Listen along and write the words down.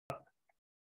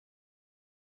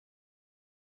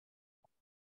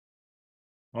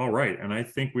All right, and I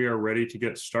think we are ready to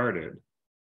get started.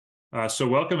 So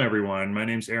welcome everyone. My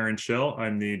name is Aaron Schill.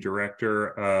 I'm the Director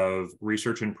of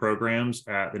Research and Programs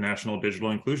at the National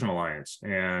Digital Inclusion Alliance.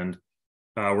 And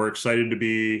we're excited to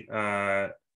be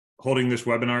holding this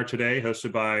webinar today,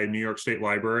 hosted by New York State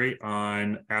Library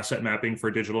on asset mapping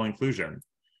for digital inclusion.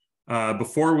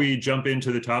 Before we jump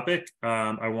into the topic,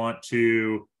 I want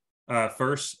to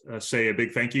first say a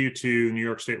big thank you to New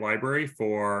York State Library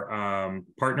for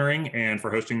partnering and for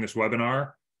hosting this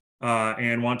webinar,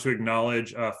 and want to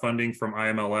acknowledge funding from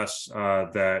IMLS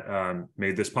that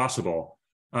made this possible.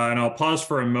 And I'll pause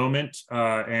for a moment,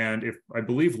 and if I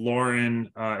believe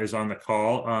Lauren is on the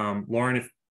call. Lauren,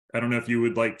 I don't know if you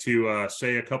would like to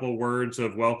say a couple words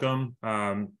of welcome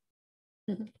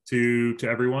to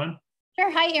everyone. Sure.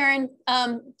 Hi, Aaron.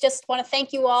 Just want to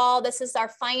thank you all. This is our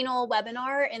final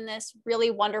webinar in this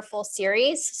really wonderful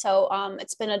series. So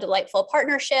it's been a delightful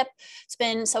partnership. It's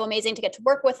been so amazing to get to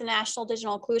work with the National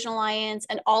Digital Inclusion Alliance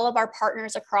and all of our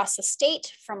partners across the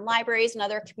state, from libraries and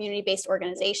other community-based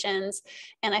organizations.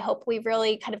 And I hope we've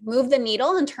really kind of moved the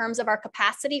needle in terms of our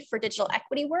capacity for digital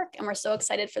equity work. And we're so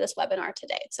excited for this webinar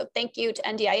today. So thank you to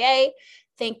NDIA.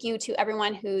 Thank you to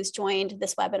everyone who's joined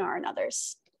this webinar and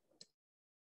others.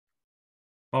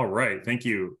 All right, thank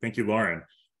you, Lauren.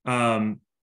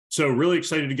 So really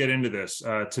excited to get into this.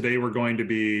 Today we're going to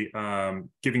be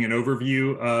giving an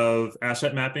overview of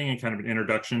asset mapping and kind of an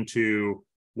introduction to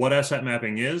what asset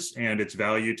mapping is and its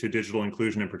value to digital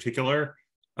inclusion in particular.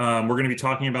 We're going to be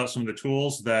talking about some of the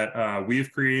tools that we've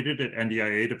created at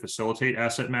NDIA to facilitate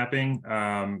asset mapping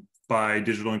by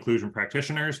digital inclusion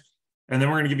practitioners. And then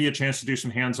we're going to give you a chance to do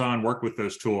some hands-on work with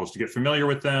those tools, to get familiar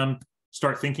with them,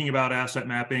 start thinking about asset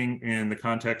mapping in the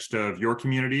context of your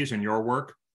communities and your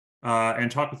work,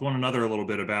 and talk with one another a little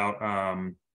bit about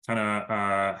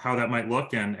how that might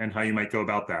look and how you might go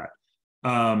about that.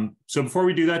 So before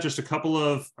we do that, just a couple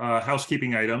of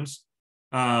housekeeping items.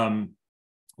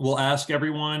 We'll ask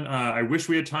everyone, I wish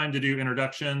we had time to do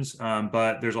introductions,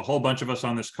 but there's a whole bunch of us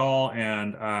on this call,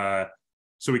 and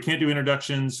so we can't do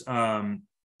introductions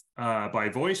by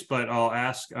voice, but I'll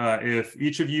ask if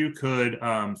each of you could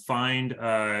find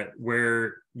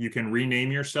where you can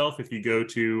rename yourself. If you go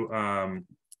to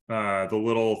the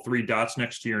little 3 dots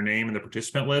next to your name in the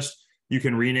participant list, you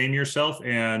can rename yourself.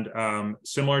 And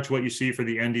similar to what you see for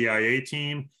the NDIA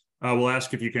team, we'll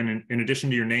ask if you can, in addition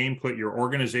to your name, put your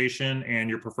organization and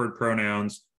your preferred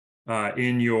pronouns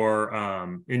in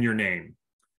your name.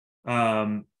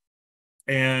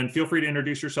 And feel free to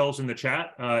introduce yourselves in the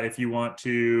chat if you want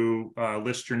to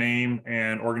list your name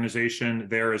and organization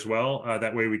there as well.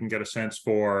 That way we can get a sense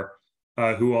for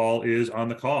who all is on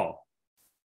the call.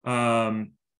 And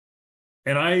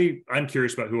I'm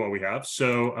curious about who all we have.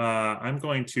 So I'm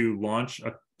going to launch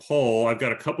a poll. I've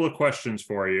got a couple of questions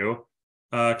for you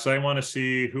because I want to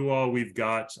see who all we've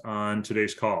got on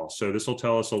today's call. So this will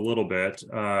tell us a little bit.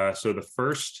 So the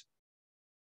first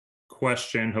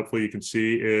question, hopefully you can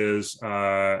see, is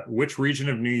which region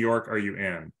of New York are you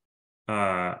in?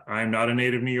 I'm not a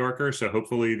native New Yorker, so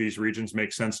hopefully these regions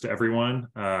make sense to everyone.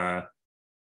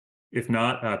 If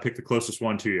not, pick the closest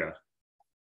one to you.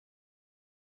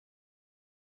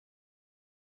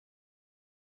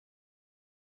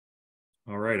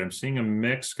 All right, I'm seeing a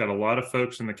mix. Got a lot of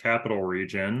folks in the capital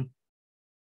region.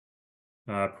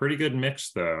 Pretty good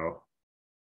mix though.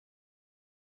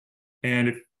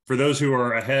 And for those who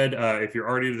are ahead, if you're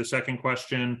already to the second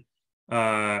question,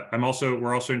 we're also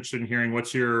interested in hearing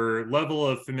what's your level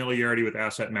of familiarity with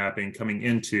asset mapping coming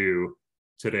into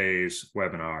today's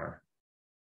webinar.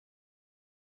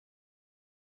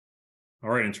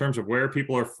 All right, in terms of where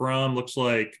people are from, looks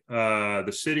like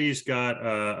the city's got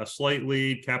a slight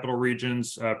lead, capital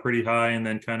region's pretty high, and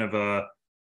then kind of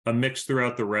a mix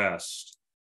throughout the rest.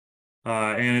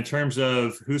 And in terms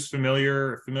of who's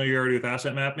familiarity with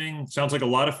asset mapping, sounds like a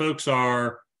lot of folks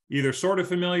are either sort of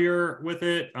familiar with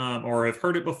it or have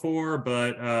heard it before,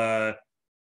 but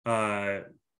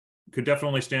could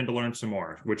definitely stand to learn some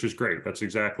more, which is great. That's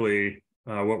exactly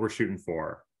what we're shooting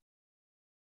for.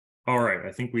 All right,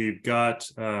 I think we've got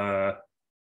about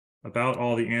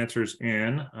all the answers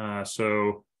in.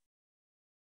 So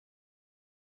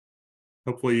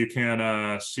hopefully you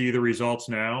can see the results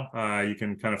now. You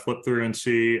can kind of flip through and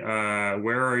see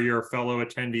where are your fellow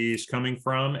attendees coming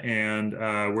from, and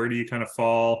where do you kind of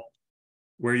fall,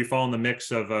 where you fall in the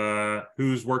mix of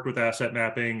who's worked with asset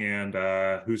mapping and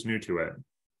who's new to it.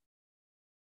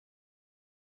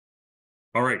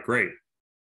 All right, great.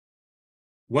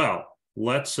 Well,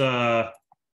 let's get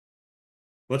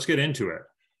into it.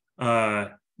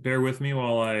 Bear with me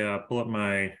while I pull up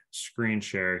my screen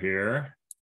share here.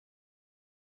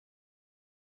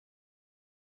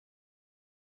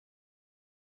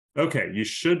 Okay, you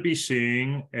should be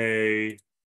seeing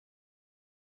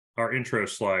our intro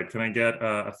slide. Can I get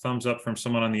a thumbs up from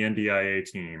someone on the NDIA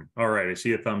team? All right, I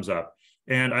see a thumbs up.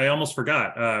 And I almost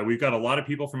forgot, we've got a lot of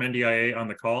people from NDIA on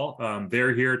the call.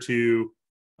 They're here to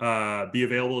be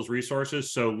available as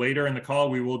resources. So later in the call,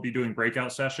 we will be doing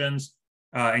breakout sessions,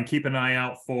 and keep an eye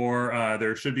out for,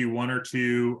 there should be one or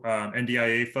two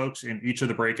NDIA folks in each of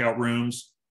the breakout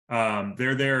rooms.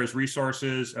 They're there as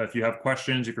resources. If you have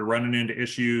questions, if you're running into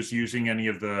issues using any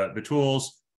of the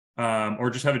tools, or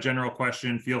just have a general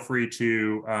question, feel free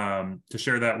to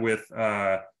share that with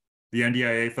the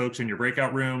NDIA folks in your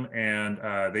breakout room, and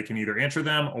they can either answer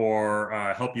them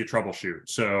or help you troubleshoot.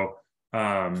 So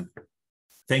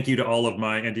thank you to all of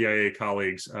my NDIA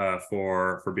colleagues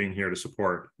for being here to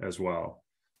support as well.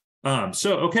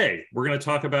 Okay, we're going to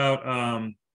talk about,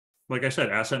 like I said,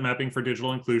 asset mapping for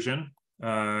digital inclusion.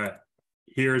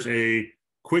 Here's a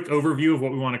quick overview of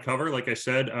what we want to cover. Like I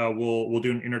said, we'll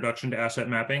do an introduction to asset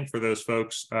mapping for those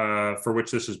folks for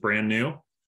which this is brand new.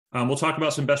 We'll talk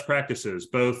about some best practices,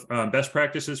 both best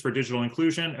practices for digital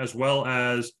inclusion, as well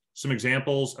as some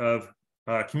examples of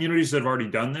communities that have already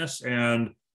done this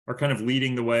and are kind of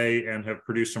leading the way and have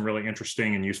produced some really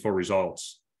interesting and useful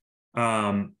results.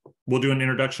 We'll do an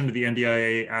introduction to the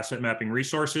NDIA asset mapping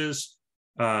resources,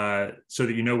 so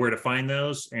that you know where to find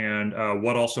those and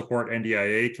what all support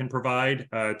NDIA can provide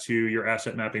to your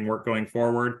asset mapping work going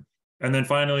forward. And then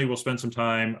finally, we'll spend some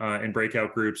time in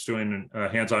breakout groups doing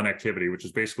hands-on activity, which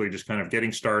is basically just kind of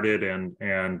getting started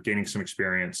and gaining some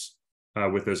experience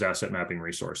with those asset mapping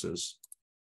resources.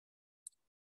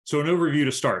 So an overview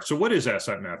to start. So what is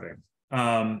asset mapping?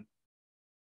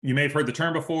 You may have heard the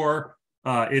term before.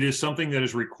 It is something that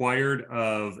is required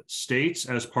of states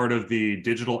as part of the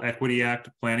Digital Equity Act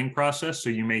planning process. So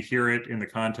you may hear it in the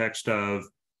context of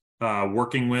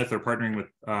working with or partnering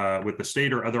with the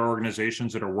state or other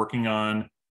organizations that are working on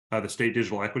the state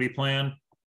digital equity plan.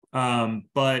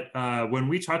 But when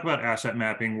we talk about asset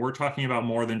mapping, we're talking about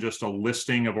more than just a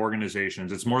listing of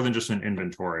organizations. It's more than just an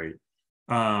inventory.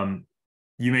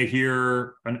 You may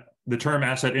hear the term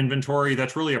asset inventory.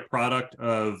 That's really a product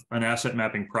of an asset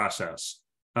mapping process.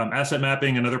 Asset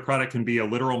mapping, another product, can be a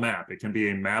literal map. It can be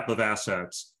a map of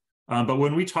assets. But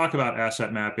when we talk about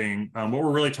asset mapping, what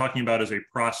we're really talking about is a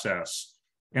process.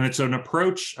 And it's an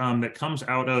approach that comes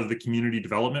out of the community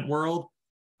development world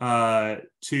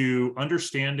to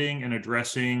understanding and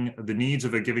addressing the needs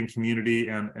of a given community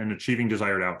and achieving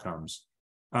desired outcomes.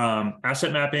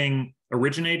 Asset mapping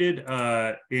originated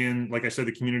in, like I said,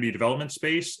 the community development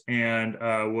space, and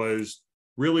was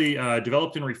really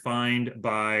developed and refined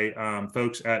by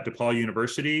folks at DePaul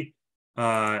University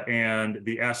and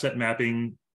the asset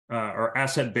mapping or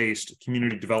asset-based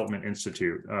community development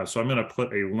institute. So I'm going to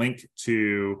put a link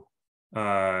to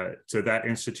that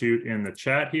institute in the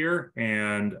chat here,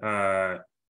 and if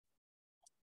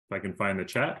I can find the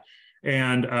chat,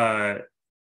 and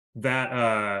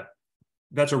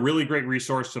that's a really great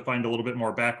resource to find a little bit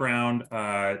more background,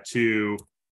 to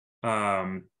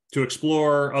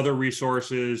explore other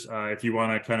resources. If you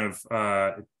want to kind of,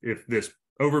 if this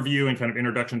overview and kind of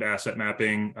introduction to asset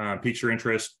mapping piques your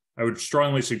interest, I would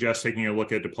strongly suggest taking a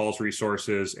look at DePaul's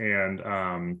resources and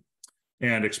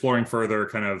exploring further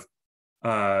kind of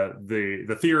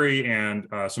the theory and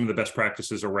some of the best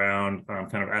practices around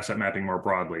kind of asset mapping more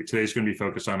broadly. Today's going to be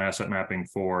focused on asset mapping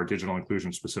for digital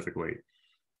inclusion specifically.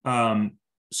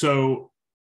 So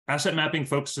asset mapping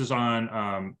focuses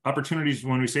on opportunities.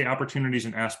 When we say opportunities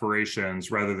and aspirations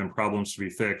rather than problems to be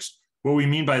fixed, what we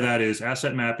mean by that is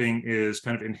asset mapping is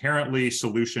kind of inherently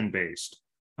solution-based.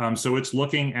 So it's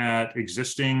looking at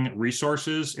existing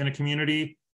resources in a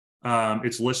community.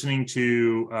 It's listening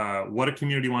to what a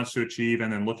community wants to achieve,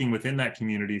 and then looking within that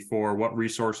community for what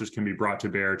resources can be brought to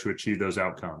bear to achieve those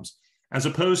outcomes, as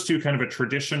opposed to kind of a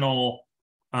traditional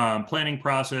planning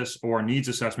process or needs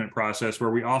assessment process where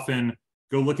we often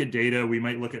go look at data. We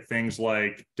might look at things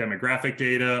like demographic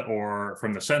data or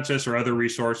from the census or other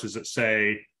resources that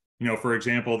say, you know, for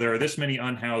example, there are this many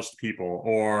unhoused people,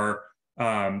 or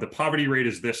the poverty rate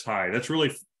is this high. That's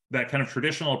really, that kind of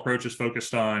traditional approach is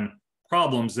focused on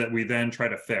problems that we then try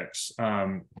to fix,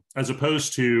 as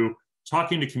opposed to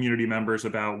talking to community members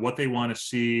about what they want to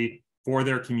see for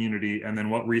their community and then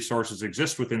what resources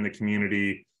exist within the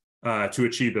community to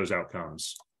achieve those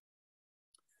outcomes.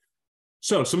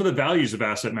 So some of the values of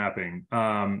asset mapping,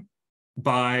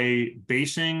 by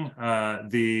basing our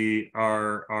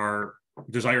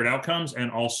desired outcomes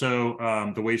and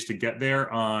also the ways to get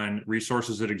there on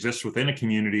resources that exist within a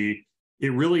community,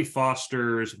 it really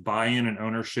fosters buy-in and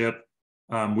ownership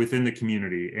within the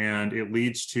community, and it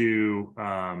leads to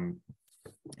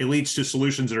it leads to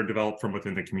solutions that are developed from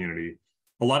within the community.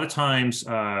 A lot of times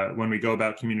when we go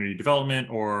about community development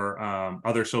or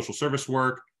other social service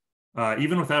work,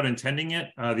 even without intending it,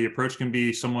 the approach can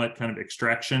be somewhat kind of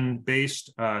extraction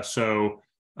based. So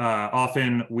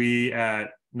often we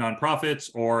at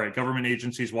nonprofits or at government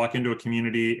agencies walk into a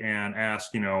community and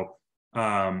ask,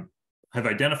 have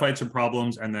identified some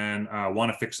problems and then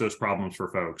want to fix those problems for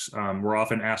folks. We're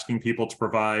often asking people to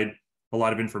provide a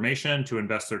lot of information, to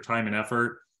invest their time and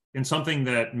effort in something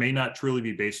that may not truly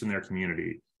be based in their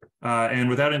community. And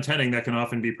without intending, that can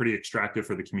often be pretty extractive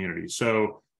for the community.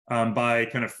 So by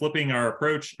kind of flipping our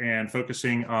approach and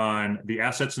focusing on the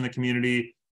assets in the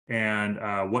community and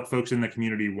what folks in the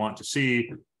community want to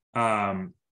see,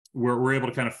 we're able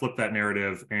to kind of flip that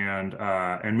narrative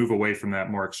and move away from that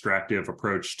more extractive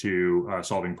approach to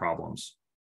solving problems.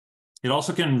 It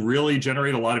also can really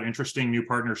generate a lot of interesting new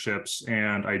partnerships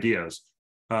and ideas.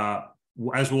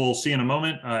 As we'll see in a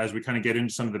moment, as we kind of get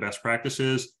into some of the best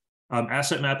practices,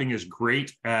 asset mapping is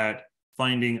great at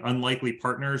finding unlikely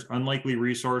partners, unlikely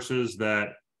resources that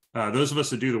those of us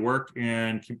that do the work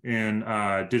in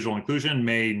digital inclusion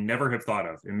may never have thought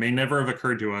of. It may never have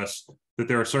occurred to us that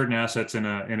there are certain assets in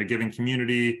a given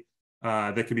community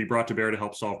that can be brought to bear to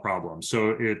help solve problems.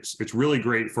 So it's really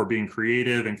great for being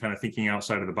creative and kind of thinking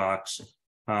outside of the box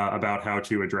about how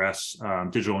to address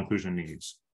digital inclusion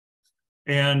needs.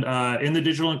 And in the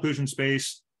digital inclusion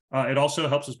space, it also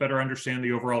helps us better understand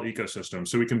the overall ecosystem,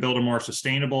 so we can build a more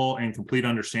sustainable and complete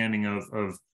understanding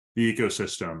of the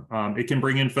ecosystem. It can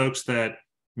bring in folks that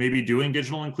may be doing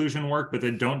digital inclusion work, but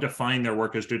that don't define their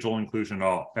work as digital inclusion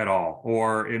at all.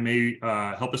 Or it may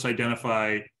help us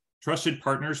identify trusted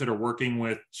partners that are working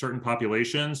with certain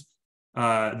populations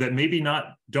that maybe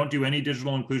don't do any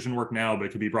digital inclusion work now,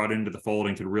 but could be brought into the fold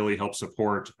and could really help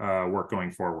support work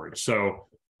going forward. So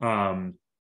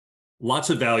lots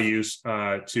of values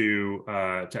to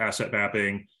asset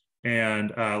mapping.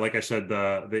 And like I said,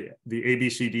 the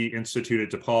ABCD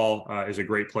Institute at DePaul is a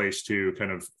great place to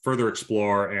kind of further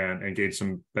explore and gain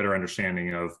some better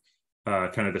understanding of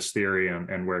kind of this theory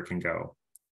and where it can go.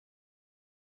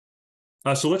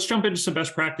 So let's jump into some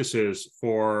best practices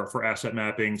for asset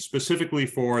mapping, specifically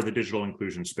for the digital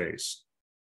inclusion space.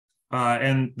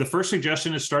 And the first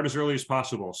suggestion is start as early as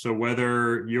possible. So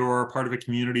whether you're part of a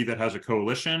community that has a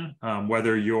coalition,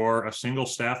 whether you're a single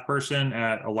staff person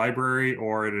at a library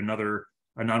or at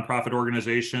a nonprofit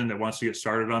organization that wants to get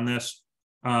started on this,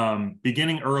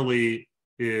 beginning early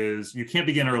you can't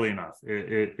begin early enough.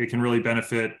 It can really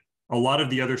benefit a lot of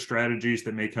the other strategies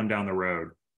that may come down the road.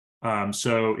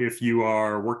 So if you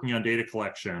are working on data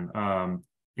collection,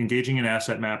 engaging in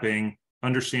asset mapping,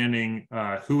 understanding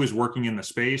who is working in the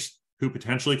space, who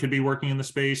potentially could be working in the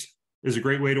space, is a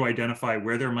great way to identify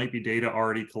where there might be data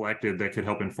already collected that could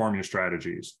help inform your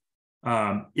strategies.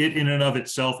 It in and of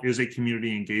itself is a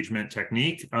community engagement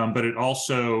technique, but it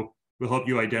also will help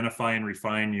you identify and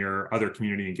refine your other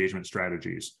community engagement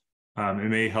strategies. It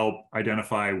may help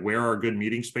identify where are good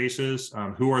meeting spaces,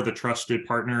 who are the trusted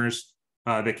partners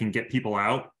that can get people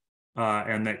out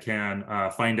and that can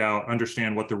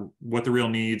understand what the real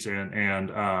needs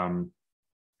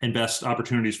and best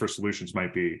opportunities for solutions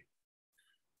might be.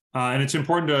 And it's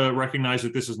important to recognize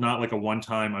that this is not like a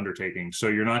one-time undertaking. So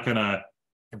you're not going to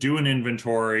do an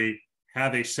inventory,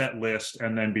 have a set list,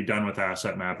 and then be done with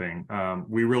asset mapping.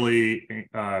 We really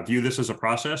view this as a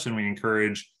process, and we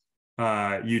encourage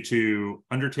you to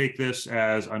undertake this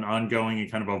as an ongoing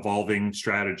and kind of evolving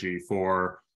strategy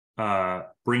for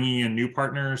bringing in new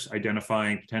partners,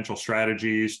 identifying potential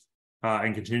strategies,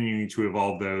 and continuing to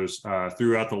evolve those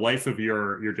throughout the life of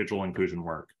your digital inclusion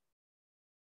work.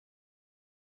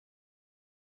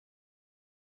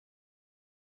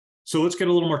 So let's get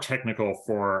a little more technical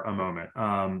for a moment.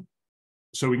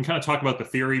 So we can kind of talk about the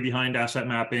theory behind asset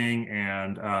mapping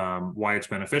and why it's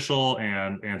beneficial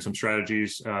and some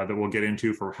strategies that we'll get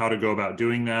into for how to go about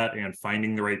doing that and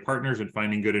finding the right partners and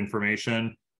finding good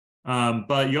information.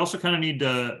 But you also kind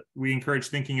of we encourage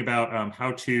thinking about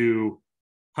how to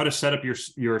set up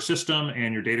your system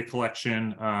and your data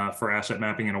collection for asset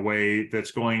mapping in a way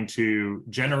that's going to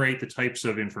generate the types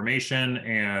of information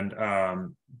and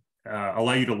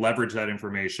allow you to leverage that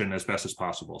information as best as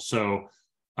possible. So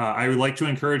I would like to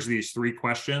encourage these 3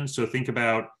 questions. So think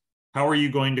about, how are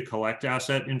you going to collect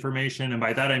asset information? And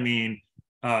by that, I mean,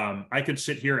 I could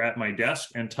sit here at my desk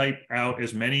and type out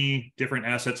as many different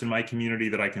assets in my community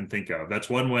that I can think of. That's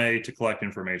one way to collect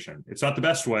information. It's not the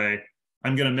best way.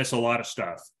 I'm going to miss a lot of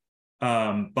stuff.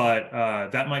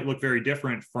 But that might look very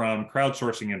different from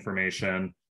crowdsourcing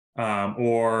information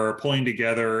or pulling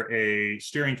together a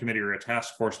steering committee or a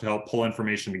task force to help pull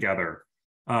information together.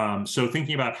 So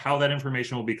thinking about how that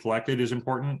information will be collected is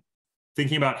important.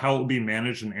 Thinking about how it will be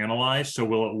managed and analyzed. So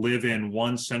will it live in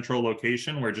one central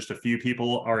location where just a few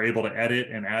people are able to edit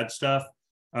and add stuff?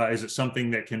 Is it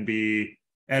something that can be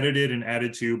edited and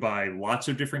added to by lots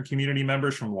of different community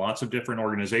members from lots of different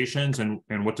organizations? And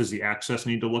what does the access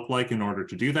need to look like in order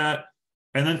to do that?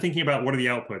 And then thinking about what are the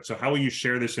outputs? So how will you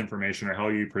share this information, or how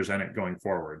will you present it going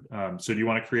forward? So do you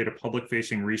want to create a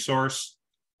public-facing resource?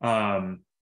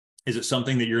 Is it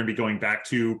something that you're going to be going back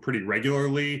to pretty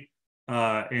regularly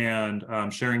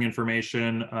and sharing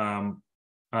information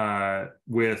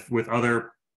with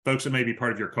other folks that may be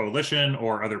part of your coalition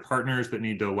or other partners that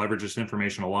need to leverage this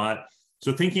information a lot?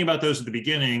 So thinking about those at the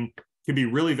beginning can be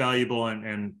really valuable,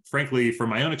 and frankly, from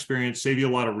my own experience, save you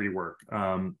a lot of rework.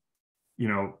 You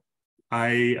know,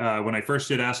 when I first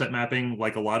did asset mapping,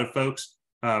 like a lot of folks,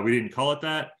 we didn't call it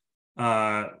that.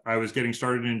 I was getting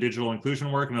started in digital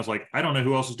inclusion work, and I was like, I don't know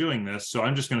who else is doing this, so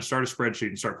I'm just going to start a spreadsheet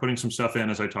and start putting some stuff in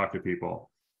as I talk to people.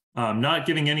 Not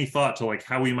giving any thought to like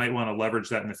how we might want to leverage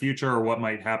that in the future, or what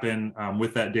might happen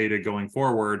with that data going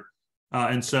forward.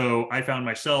 And so I found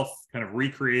myself kind of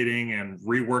recreating and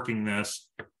reworking this.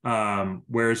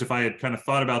 Whereas if I had kind of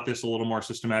thought about this a little more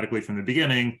systematically from the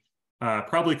beginning,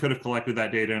 probably could have collected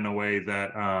that data in a way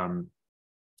that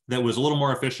that was a little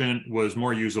more efficient, was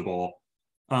more usable.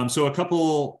 So a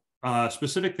couple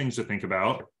specific things to think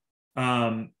about.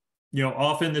 You know,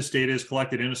 often this data is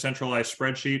collected in a centralized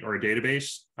spreadsheet or a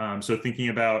database. So thinking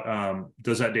about,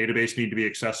 does that database need to be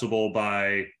accessible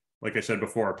by, like I said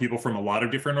before, people from a lot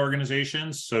of different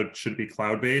organizations? So it should be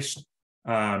cloud-based.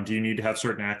 Do you need to have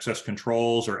certain access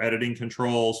controls or editing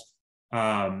controls?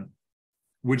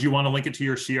 Would you want to link it to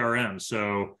your CRM?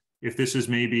 So if this is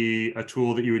maybe a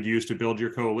tool that you would use to build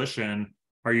your coalition,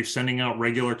 are you sending out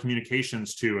regular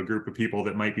communications to a group of people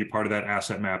that might be part of that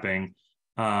asset mapping?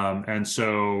 And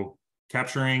so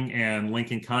capturing and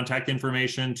linking contact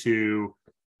information to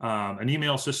an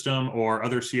email system or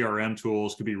other CRM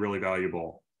tools could be really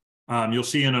valuable. You'll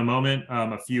see in a moment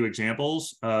a few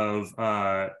examples of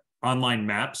online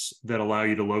maps that allow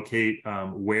you to locate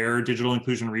where digital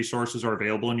inclusion resources are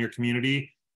available in your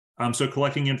community. So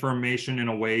collecting information in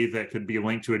a way that could be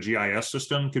linked to a GIS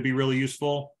system could be really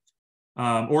useful.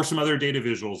 Or some other data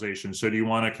visualization. So do you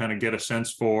want to kind of get a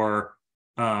sense for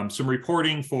some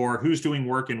reporting for who's doing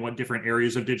work in what different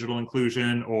areas of digital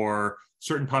inclusion, or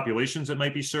certain populations that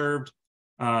might be served?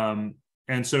 And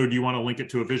so do you want to link it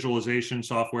to a visualization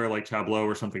software like Tableau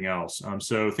or something else?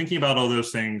 So thinking about all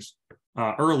those things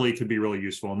early could be really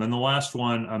useful. And then the last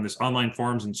one, this online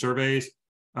forms and surveys,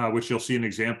 which you'll see an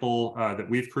example that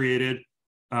we've created.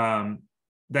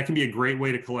 That can be a great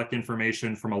way to collect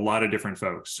information from a lot of different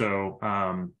folks. So,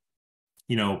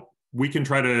 you know, we can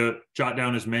try to jot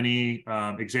down as many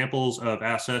examples of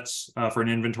assets for an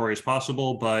inventory as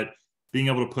possible, but being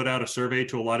able to put out a survey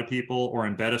to a lot of people, or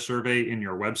embed a survey in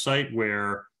your website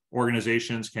where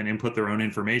organizations can input their own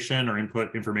information or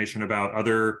input information about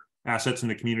other assets in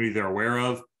the community they're aware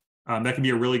of, that can be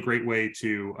a really great way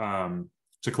to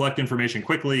collect information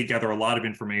quickly, gather a lot of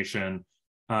information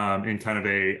in kind of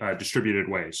a distributed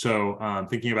way. So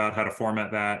thinking about how to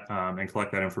format that and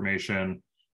collect that information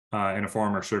in a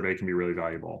form or survey can be really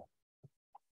valuable.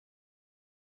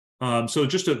 So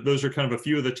just those are kind of a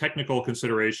few of the technical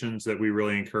considerations that we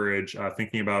really encourage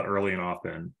thinking about early and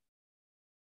often.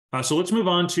 So let's move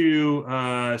on to,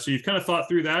 so you've kind of thought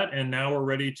through that, and now we're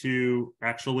ready to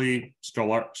actually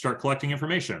start collecting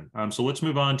information. So let's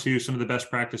move on to some of the best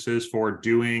practices for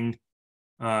doing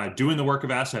the work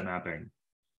of asset mapping.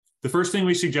 The first thing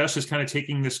we suggest is kind of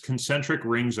taking this concentric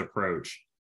rings approach.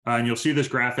 And you'll see this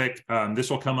graphic. This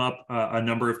will come up a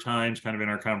number of times kind of in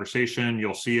our conversation.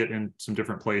 You'll see it in some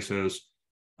different places.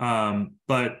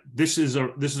 But this is a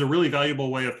really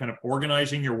valuable way of kind of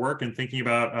organizing your work and thinking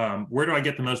about where do I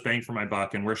get the most bang for my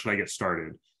buck and where should I get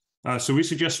started? So we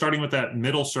suggest starting with that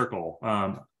middle circle,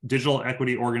 digital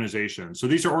equity organizations. So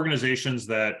these are organizations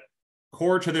that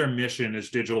core to their mission is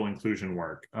digital inclusion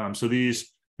work. So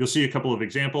these, you'll see a couple of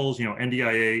examples. You know,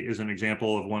 NDIA is an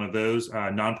example of one of those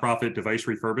nonprofit device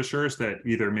refurbishers that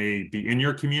either may be in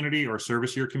your community or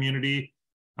service your community.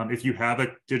 If you have a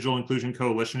digital inclusion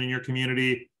coalition in your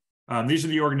community, these are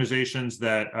the organizations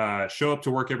that show up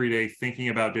to work every day thinking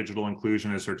about digital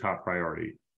inclusion as their top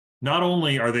priority. Not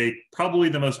only are they probably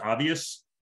the most obvious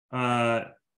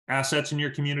assets in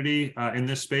your community in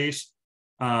this space,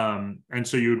 and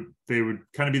so they would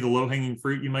kind of be the low-hanging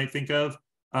fruit you might think of,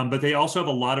 but they also have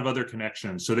a lot of other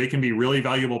connections. So they can be really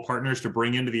valuable partners to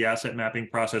bring into the asset mapping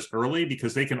process early,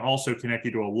 because they can also connect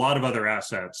you to a lot of other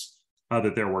assets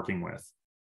that they're working with.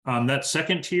 That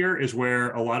second tier is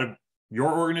where a lot of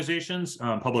your organizations,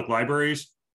 public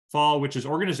libraries, fall, which is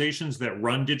organizations that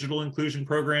run digital inclusion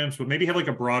programs, but maybe have like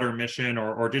a broader mission,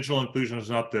 or digital inclusion is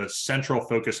not the central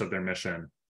focus of their mission.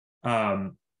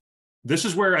 This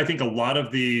is where I think a lot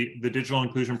of the digital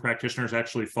inclusion practitioners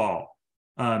actually fall.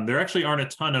 There actually aren't a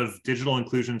ton of digital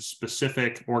inclusion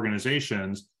specific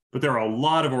organizations, but there are a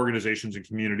lot of organizations and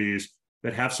communities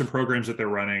that have some programs that they're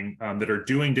running that are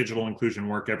doing digital inclusion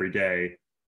work every day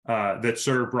that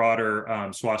serve broader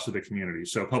swaths of the community.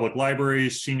 So public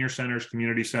libraries, senior centers,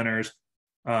 community centers.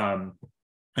 I'm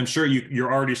sure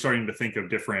you're already starting to think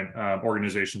of different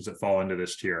organizations that fall into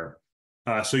this tier.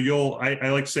 So I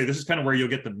like to say this is kind of where you'll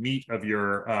get the meat of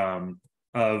your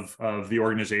of the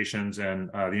organizations, and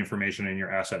the information in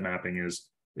your asset mapping is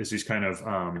these kind of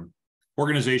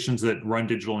organizations that run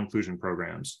digital inclusion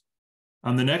programs.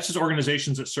 The next is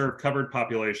organizations that serve covered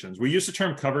populations. We use the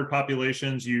term covered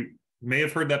populations. You may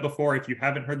have heard that before. If you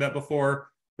haven't heard that before,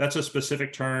 that's a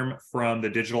specific term from the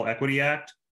Digital Equity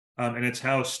Act. And it's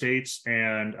how states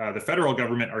and the federal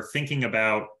government are thinking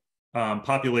about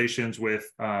populations with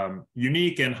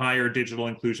unique and higher digital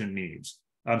inclusion needs.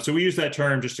 So we use that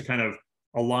term just to kind of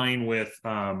align with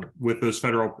those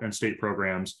federal and state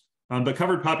programs. But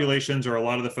covered populations are a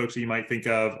lot of the folks that you might think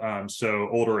of. So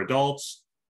older adults,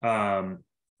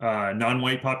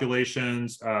 non-white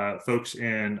populations, folks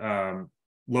in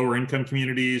lower income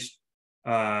communities.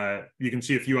 You can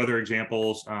see a few other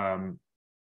examples on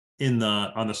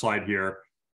the slide here.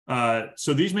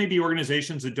 So these may be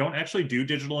organizations that don't actually do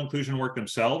digital inclusion work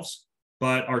themselves,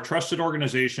 but are trusted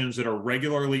organizations that are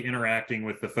regularly interacting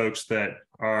with the folks that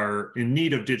are in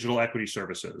need of digital equity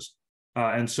services.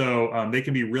 And so they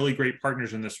can be really great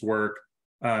partners in this work.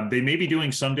 They may be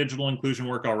doing some digital inclusion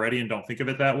work already and don't think of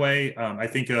it that way. I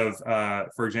think of,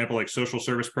 for example, like social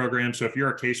service programs. So if you're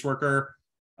a caseworker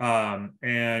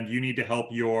and you need to help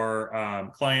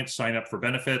your clients sign up for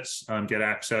benefits, get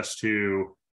access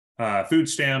to food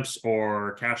stamps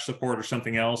or cash support or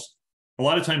something else, a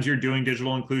lot of times you're doing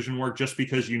digital inclusion work just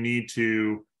because you need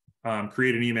to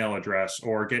create an email address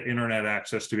or get internet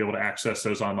access to be able to access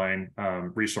those online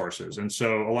resources. And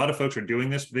so a lot of folks are doing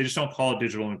this, but they just don't call it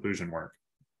digital inclusion work.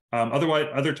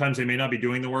 Other times they may not be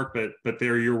doing the work, but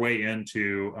they're your way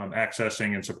into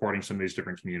accessing and supporting some of these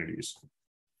different communities.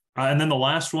 And then the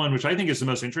last one, which I think is the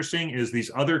most interesting, is these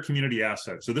other community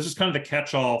assets. So this is kind of the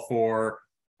catch-all for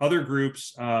other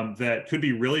groups that could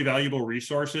be really valuable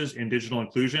resources in digital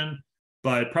inclusion,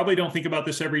 but probably don't think about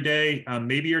this every day.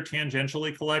 Maybe you're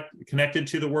tangentially connected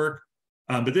to the work,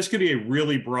 but this could be a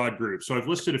really broad group. So I've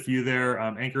listed a few there.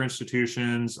 Anchor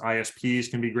institutions, ISPs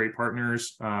can be great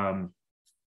partners,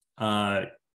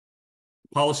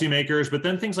 policymakers, but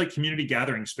then things like community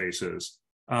gathering spaces,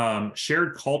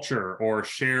 shared culture or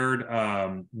shared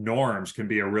norms can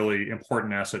be a really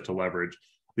important asset to leverage.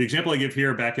 The example I give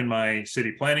here, back in my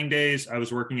city planning days, I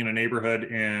was working in a neighborhood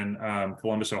in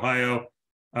Columbus, Ohio,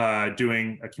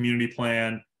 doing a community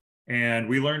plan. And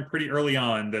we learned pretty early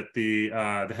on that the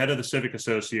head of the Civic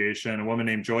Association, a woman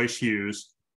named Joyce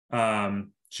Hughes,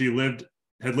 she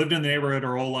had lived in the neighborhood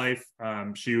her whole life.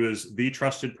 She was the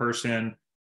trusted person.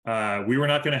 We were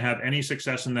not going to have any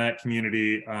success in that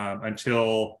community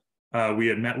until we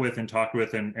had met with and talked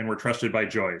with and were trusted by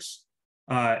Joyce.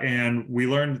 And we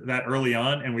learned that early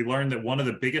on, and we learned that one of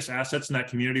the biggest assets in that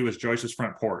community was Joyce's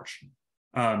front porch.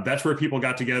 That's where people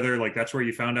got together. Like, that's where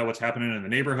you found out what's happening in the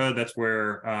neighborhood. That's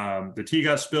where the tea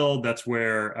got spilled. That's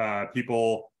where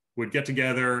people would get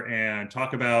together and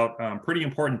talk about pretty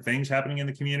important things happening in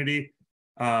the community.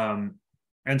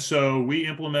 And so we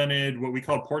implemented what we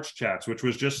called porch chats, which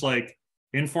was just like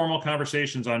informal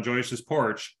conversations on Joyce's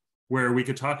porch where we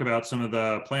could talk about some of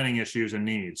the planning issues and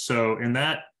needs. So in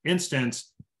that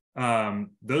instance,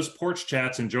 those porch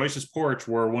chats and Joyce's porch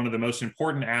were one of the most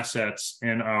important assets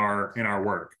in our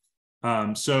work.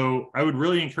 So I would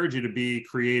really encourage you to be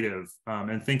creative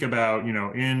and think about,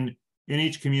 in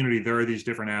each community, there are these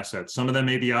different assets. Some of them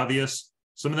may be obvious.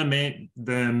 Some of them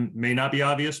may not be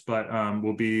obvious, but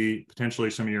will be potentially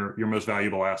some of your most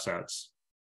valuable assets.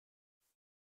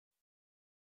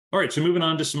 All right, so moving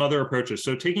on to some other approaches.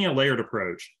 So taking a layered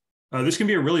approach. This can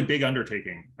be a really big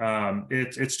undertaking.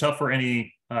 It's tough for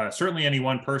certainly any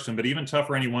one person, but even tough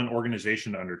for any one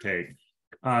organization to undertake.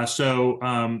 So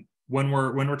when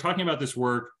we're talking about this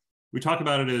work, we talk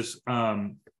about it as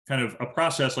kind of a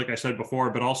process, like I said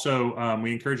before, but also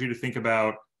we encourage you to think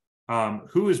about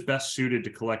who is best suited to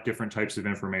collect different types of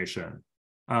information.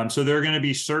 So there are going to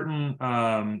be certain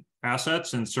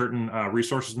assets and certain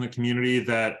resources in the community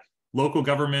that local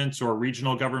governments or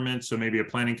regional governments, so maybe a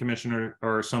planning commissioner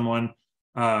or someone,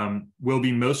 will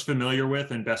be most familiar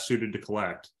with and best suited to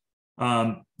collect.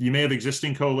 You may have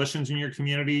existing coalitions in your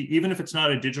community. Even if it's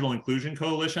not a digital inclusion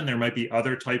coalition, there might be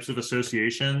other types of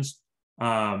associations,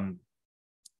 community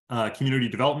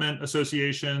development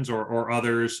associations or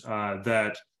others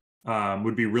that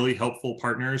would be really helpful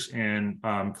partners in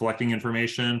collecting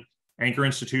information. Anchor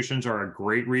institutions are a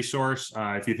great resource.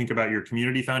 If you think about your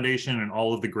community foundation and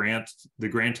all of the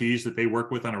grantees that they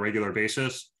work with on a regular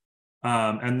basis.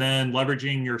 And then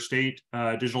leveraging your state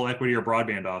digital equity or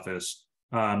broadband office.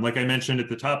 Like I mentioned at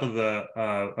the top of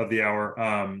the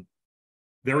hour,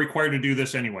 they're required to do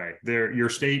this anyway. Your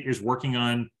state is working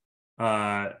on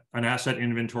an asset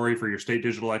inventory for your state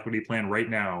digital equity plan right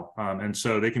now. And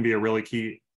so they can be a really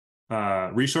key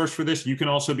resource for this. You can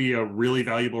also be a really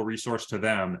valuable resource to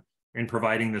them in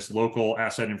providing this local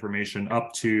asset information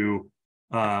up to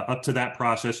that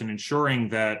process and ensuring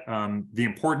that the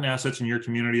important assets in your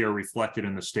community are reflected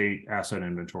in the state asset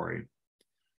inventory.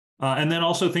 And then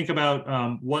also think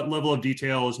about what level of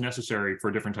detail is necessary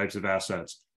for different types of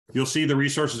assets. You'll see the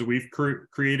resources that we've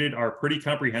created are pretty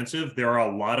comprehensive. There are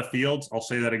a lot of fields. I'll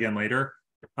say that again later.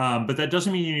 But that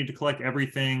doesn't mean you need to collect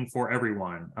everything for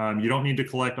everyone. You don't need to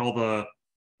collect all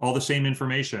the same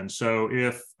information. So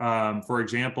if, for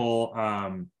example,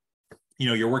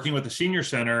 you're working with a senior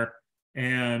center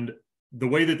and the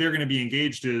way that they're going to be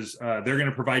engaged is they're going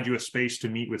to provide you a space to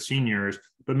meet with seniors,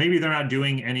 but maybe they're not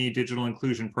doing any digital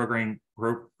inclusion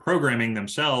programming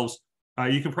themselves.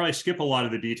 You can probably skip a lot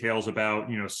of the details about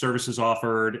services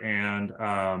offered and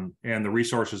the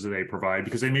resources that they provide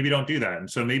because they maybe don't do that. And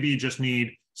so maybe you just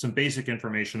need some basic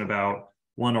information about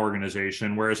one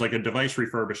organization, whereas like a device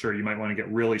refurbisher, you might want to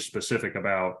get really specific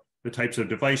about the types of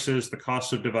devices, the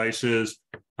costs of devices,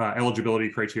 eligibility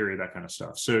criteria, that kind of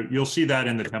stuff. So you'll see that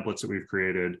in the templates that we've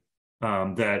created,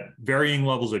 that varying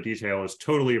levels of detail is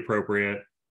totally appropriate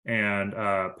and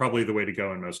probably the way to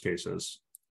go in most cases.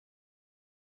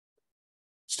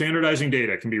 Standardizing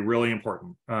data can be really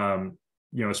important,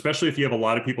 especially if you have a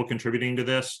lot of people contributing to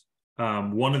this.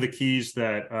 One of the keys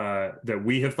that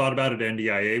we have thought about at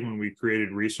NDIA when we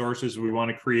created resources, we want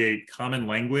to create common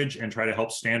language and try to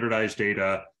help standardize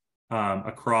data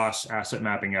across asset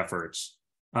mapping efforts.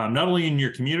 Not only in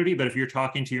your community, but if you're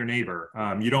talking to your neighbor,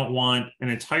 you don't want an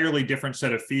entirely different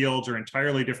set of fields or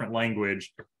entirely different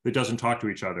language that doesn't talk to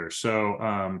each other.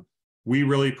 So we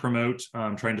really promote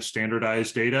trying to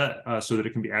standardize data so that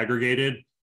it can be aggregated.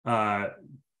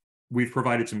 We've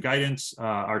provided some guidance.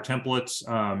 Our templates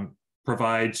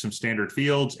provide some standard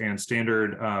fields and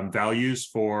standard values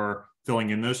for filling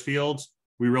in those fields.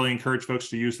 We really encourage folks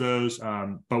to use those,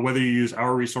 but whether you use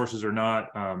our resources or not,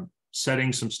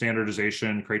 setting some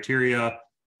standardization criteria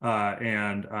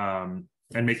and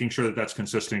making sure that that's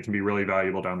consistent can be really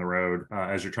valuable down the road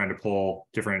as you're trying to pull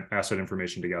different asset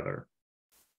information together.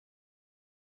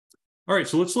 All right,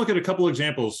 so let's look at a couple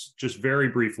examples just very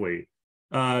briefly.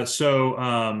 I'm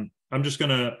just going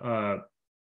to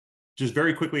just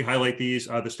very quickly highlight these.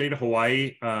 The state of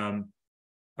Hawaii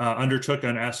undertook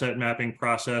an asset mapping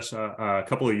process a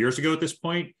couple of years ago at this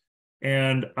point.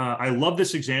 And I love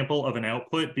this example of an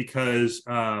output because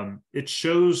it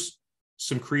shows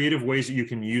some creative ways that you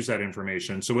can use that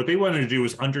information. So what they wanted to do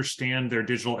was understand their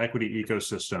digital equity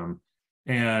ecosystem.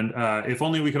 And if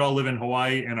only we could all live in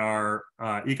Hawaii and our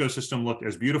ecosystem looked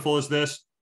as beautiful as this.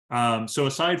 So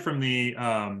aside from the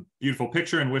beautiful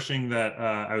picture and wishing that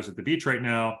I was at the beach right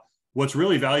now, what's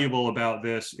really valuable about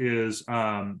this is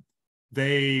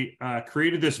they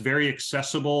created this very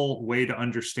accessible way to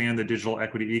understand the digital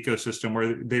equity ecosystem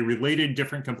where they related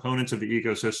different components of the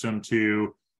ecosystem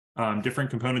to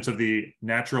different components of the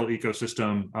natural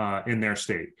ecosystem in their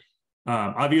state.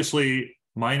 Obviously,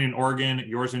 mine in Oregon,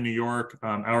 yours in New York,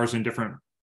 ours in different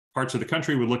parts of the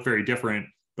country would look very different.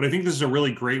 But I think this is a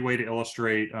really great way to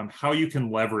illustrate how you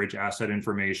can leverage asset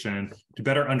information to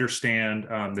better understand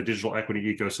the digital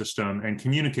equity ecosystem and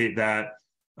communicate that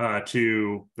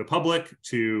to the public,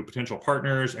 to potential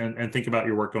partners, and think about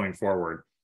your work going forward.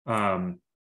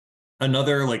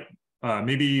 Another,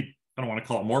 maybe, I don't want to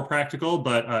call it more practical,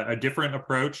 but a different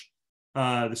approach,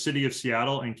 the city of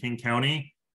Seattle and King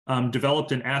County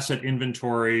developed an asset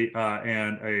inventory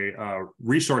and a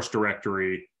resource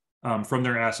directory from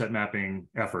their asset mapping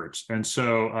efforts. And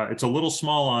so it's a little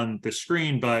small on the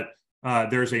screen, but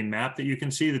there's a map that you can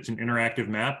see that's an interactive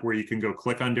map where you can go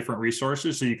click on different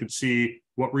resources. So you can see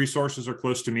what resources are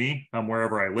close to me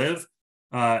wherever I live.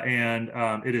 And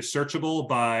it is searchable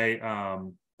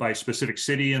by specific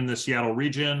city in the Seattle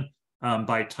region,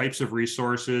 by types of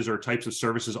resources or types of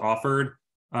services offered,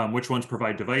 which ones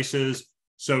provide devices.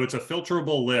 So it's a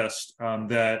filterable list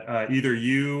that either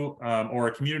you or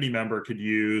a community member could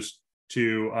use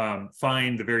to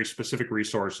find the very specific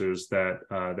resources that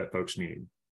that folks need.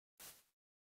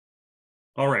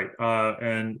 All right,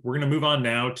 and we're going to move on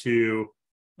now to,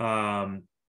 and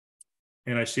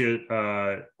I see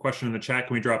a question in the chat.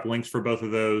 Can we drop links for both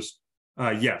of those?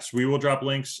 Yes, we will drop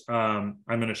links. I'm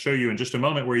going to show you in just a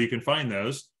moment where you can find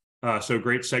those. So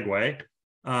great segue.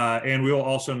 And we will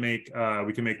also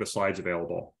we can make the slides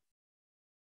available.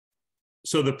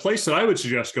 So the place that I would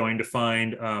suggest going to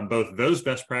find both those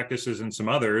best practices and some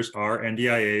others are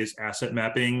NDIA's asset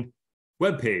mapping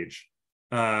webpage.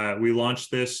 We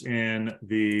launched this in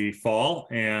the fall,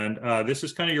 and this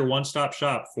is kind of your one-stop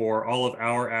shop for all of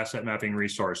our asset mapping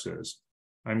resources.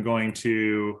 I'm going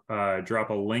to drop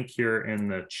a link here in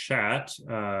the chat.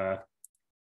 Bear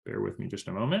with me just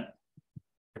a moment.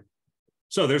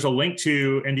 So there's a link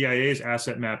to NDIA's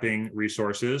asset mapping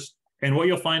resources. And what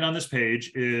you'll find on this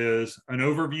page is an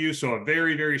overview, so a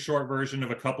very, very short version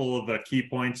of a couple of the key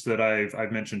points that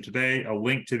I've mentioned today. A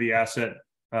link to the Asset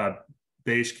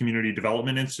Based Community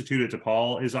Development Institute at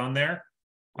DePaul is on there.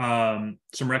 Some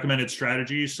recommended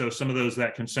strategies, so some of those,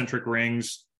 that concentric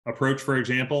rings approach, for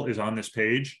example, is on this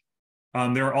page.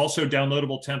 There are also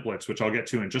downloadable templates, which I'll get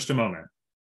to in just a moment.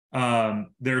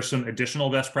 There are some additional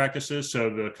best practices, so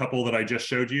the couple that I just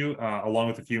showed you, along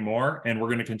with a few more, and we're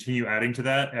going to continue adding to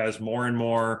that as more and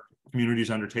more communities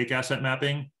undertake asset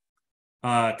mapping.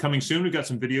 Coming soon, we've got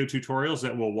some video tutorials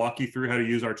that will walk you through how to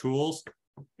use our tools.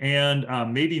 And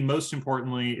maybe most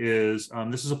importantly is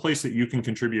this is a place that you can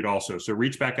contribute also. So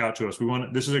reach back out to us.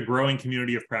 This is a growing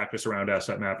community of practice around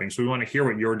asset mapping. So we want to hear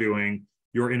what you're doing,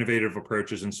 your innovative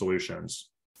approaches and solutions.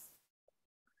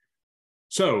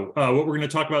 So what we're going to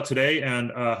talk about today,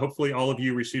 and hopefully all of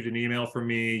you received an email from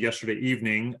me yesterday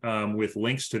evening with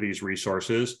links to these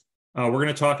resources. We're going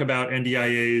to talk about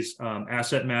NDIA's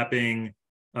asset mapping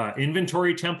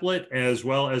inventory template, as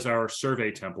well as our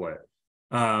survey template.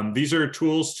 These are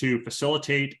tools to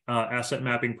facilitate asset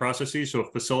mapping processes, so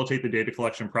facilitate the data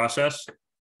collection process.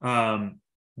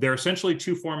 They're essentially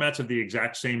two formats of the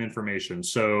exact same information.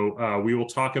 So we will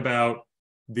talk about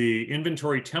the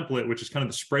inventory template, which is kind of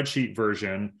the spreadsheet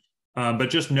version, but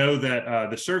just know that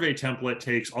the survey template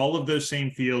takes all of those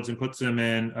same fields and puts them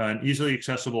in an easily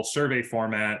accessible survey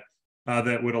format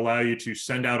that would allow you to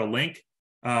send out a link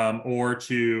or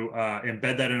to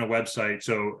embed that in a website.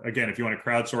 So again, if you want to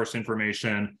crowdsource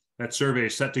information, that survey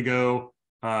is set to go,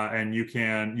 and you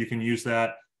can use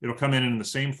that. It'll come in the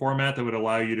same format that would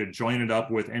allow you to join it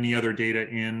up with any other data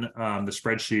in the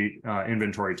spreadsheet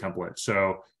inventory template.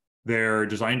 So they're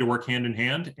designed to work hand in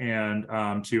hand and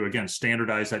to, again,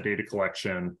 standardize that data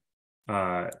collection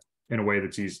in a way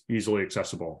that's easily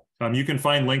accessible. You can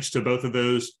find links to both of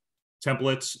those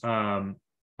templates on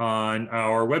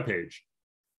our webpage.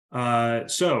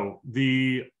 So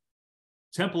the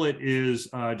template is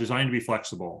designed to be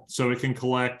flexible. So it can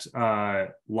collect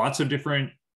lots of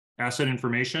different asset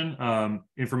information,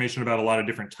 information about a lot of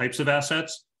different types of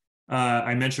assets.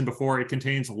 I mentioned before, it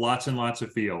contains lots and lots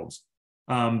of fields.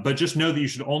 But just know that you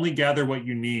should only gather what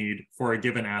you need for a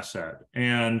given asset.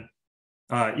 And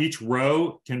each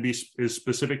row is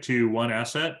specific to one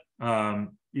asset. A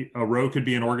row could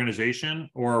be an organization,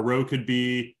 or a row could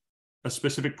be a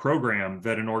specific program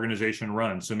that an organization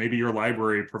runs. So maybe your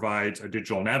library provides a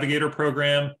digital navigator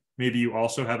program. Maybe you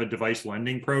also have a device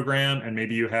lending program, and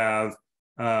maybe you have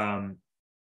an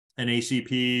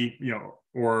ACP,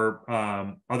 or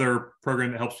other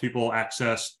program that helps people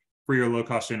access free or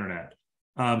low-cost internet.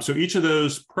 So each of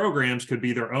those programs could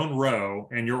be their own row,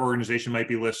 and your organization might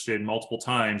be listed multiple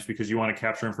times because you want to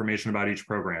capture information about each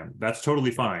program. That's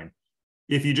totally fine.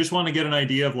 If you just want to get an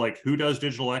idea of like who does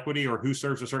digital equity or who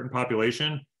serves a certain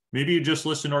population, maybe you just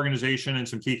list an organization and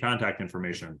some key contact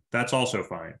information. That's also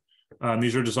fine.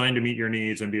 These are designed to meet your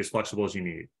needs and be as flexible as you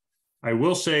need. I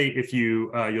will say, if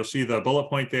you'll see the bullet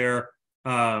point there,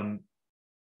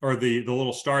 or the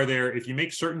little star there. If you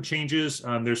make certain changes,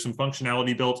 there's some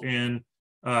functionality built in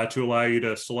to allow you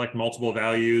to select multiple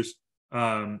values.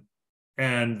 And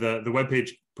the webpage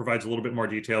provides a little bit more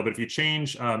detail, but if you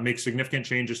make significant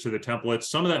changes to the templates,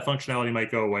 some of that functionality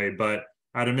might go away, but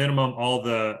at a minimum, all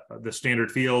the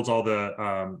standard fields, all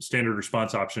the standard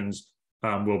response options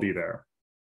will be there.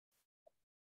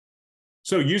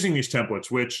 So using these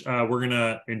templates, which we're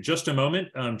gonna, in just a moment,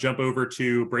 jump over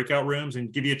to breakout rooms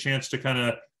and give you a chance to kind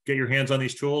of get your hands on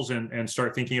these tools and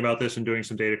start thinking about this and doing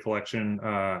some data collection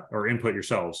or input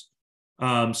yourselves.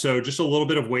 So just a little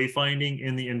bit of wayfinding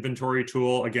in the inventory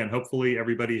tool. Again, hopefully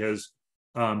everybody has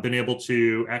been able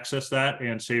to access that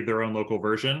and save their own local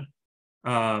version.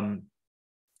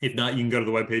 If not, you can go to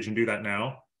the webpage and do that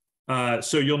now.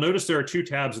 So you'll notice there are two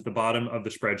tabs at the bottom of the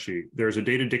spreadsheet. There's a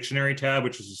data dictionary tab,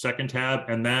 which is the second tab,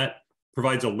 and that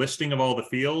provides a listing of all the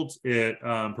fields. It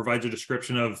provides a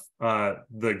description of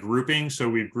the grouping. So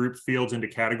we've grouped fields into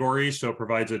categories. So it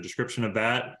provides a description of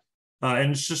that.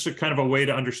 And it's just a kind of a way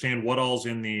to understand what all's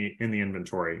in the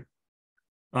inventory.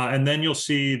 And then you'll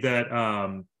see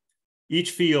that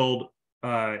each field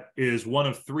is one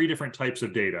of three different types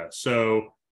of data.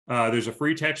 So there's a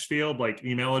free text field like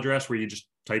email address where you just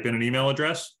type in an email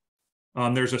address.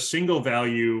 There's a single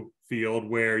value field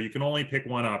where you can only pick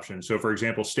one option. So for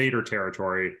example, state or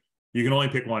territory, you can only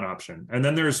pick one option. And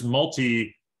then there's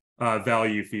multi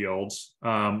value fields,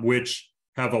 which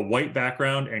have a white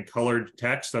background and colored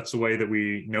text. That's the way that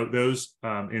we note those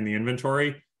in the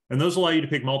inventory. And those allow you to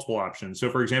pick multiple options. So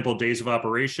for example, days of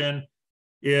operation,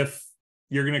 if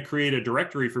you're going to create a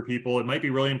directory for people, it might be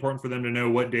really important for them to know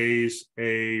what days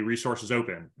a resource is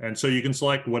open. And so you can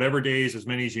select whatever days, as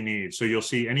many as you need. So you'll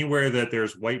see anywhere that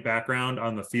there's white background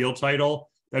on the field title,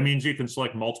 that means you can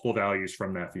select multiple values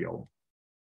from that field.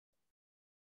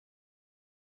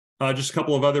 Just a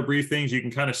couple of other brief things. You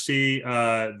can kind of see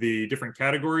the different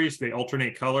categories. They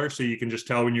alternate color, so you can just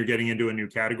tell when you're getting into a new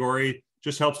category.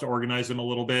 Just helps to organize them a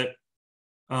little bit.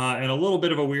 And a little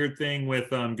bit of a weird thing with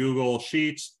Google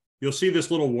Sheets, you'll see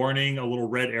this little warning, a little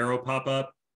red arrow pop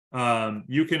up.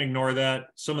 You can ignore that.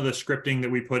 Some of the scripting that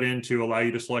we put in to allow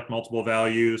you to select multiple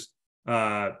values,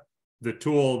 the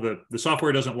tool, the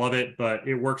software doesn't love it, but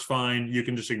it works fine. You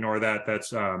can just ignore that.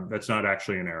 That's not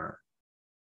actually an error.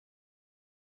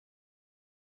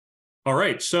 All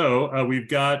right, so we've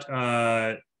got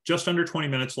just under 20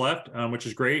 minutes left, which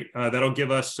is great. That'll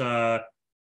give us 10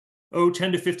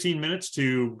 to 15 minutes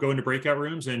to go into breakout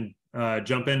rooms and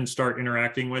jump in and start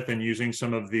interacting with and using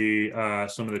some of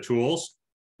the tools.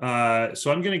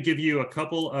 So I'm going to give you a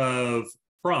couple of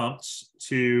prompts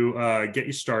to get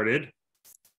you started.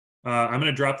 I'm going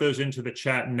to drop those into the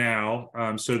chat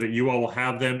now so that you all will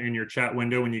have them in your chat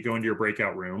window when you go into your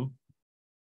breakout room.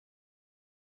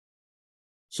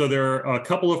 So there are a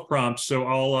couple of prompts.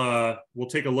 So we'll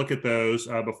take a look at those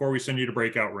before we send you to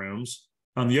breakout rooms.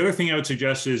 The other thing I would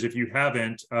suggest is if you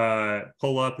haven't,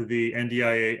 pull up the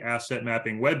NDIA asset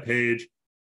mapping webpage.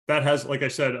 That has, like I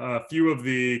said, a few of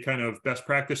the kind of best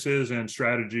practices and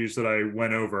strategies that I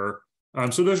went over.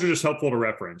 So those are just helpful to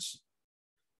reference.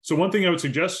 So one thing I would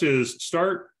suggest is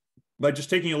start by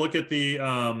just taking a look at the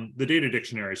data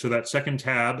dictionary. So that second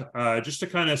tab, just to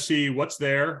kind of see what's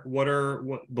there, what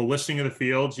the listing of the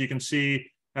fields. You can see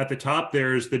at the top,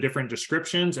 there's the different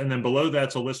descriptions, and then below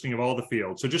that's a listing of all the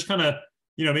fields. So just kind of,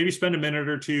 maybe spend a minute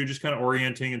or two just kind of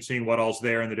orienting and seeing what all's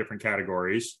there in the different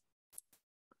categories.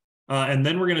 And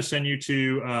then we're going to send you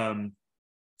to,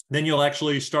 then you'll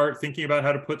actually start thinking about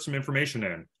how to put some information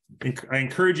in. I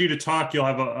encourage you to talk. You'll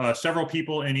have several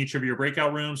people in each of your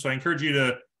breakout rooms. So I encourage you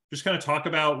to just kind of talk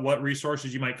about what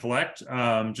resources you might collect.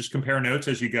 Just compare notes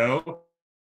as you go.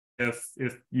 If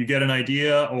you get an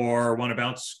idea or want to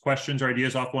bounce questions or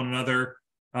ideas off one another,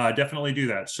 definitely do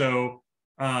that. So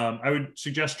I would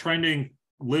suggest trying to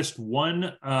list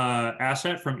one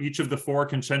asset from each of the 4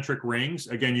 concentric rings.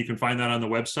 Again, you can find that on the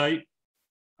website.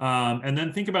 And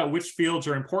then think about which fields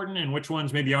are important and which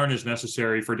ones maybe aren't as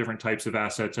necessary for different types of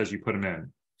assets as you put them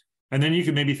in. And then you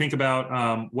can maybe think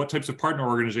about what types of partner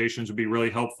organizations would be really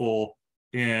helpful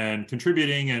in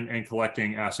contributing and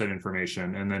collecting asset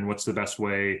information. And then what's the best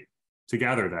way to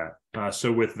gather that.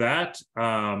 So with that,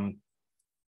 I'm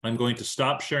going to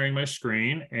stop sharing my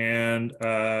screen, and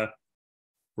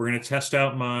we're going to test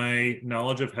out my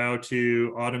knowledge of how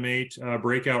to automate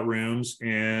breakout rooms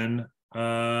in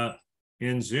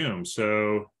Zoom.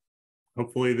 So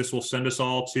hopefully this will send us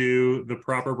all to the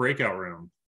proper breakout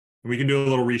room. We can do a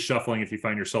little reshuffling if you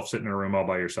find yourself sitting in a room all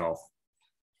by yourself.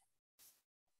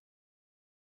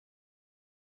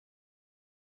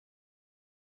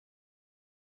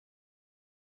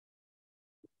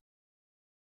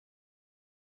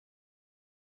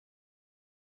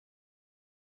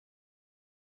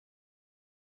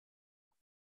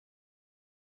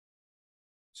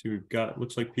 So we've got,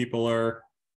 looks like people are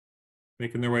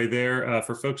making their way there.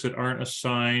 For folks that aren't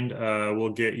assigned,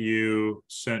 we'll get you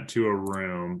sent to a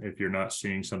room if you're not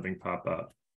seeing something pop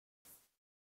up.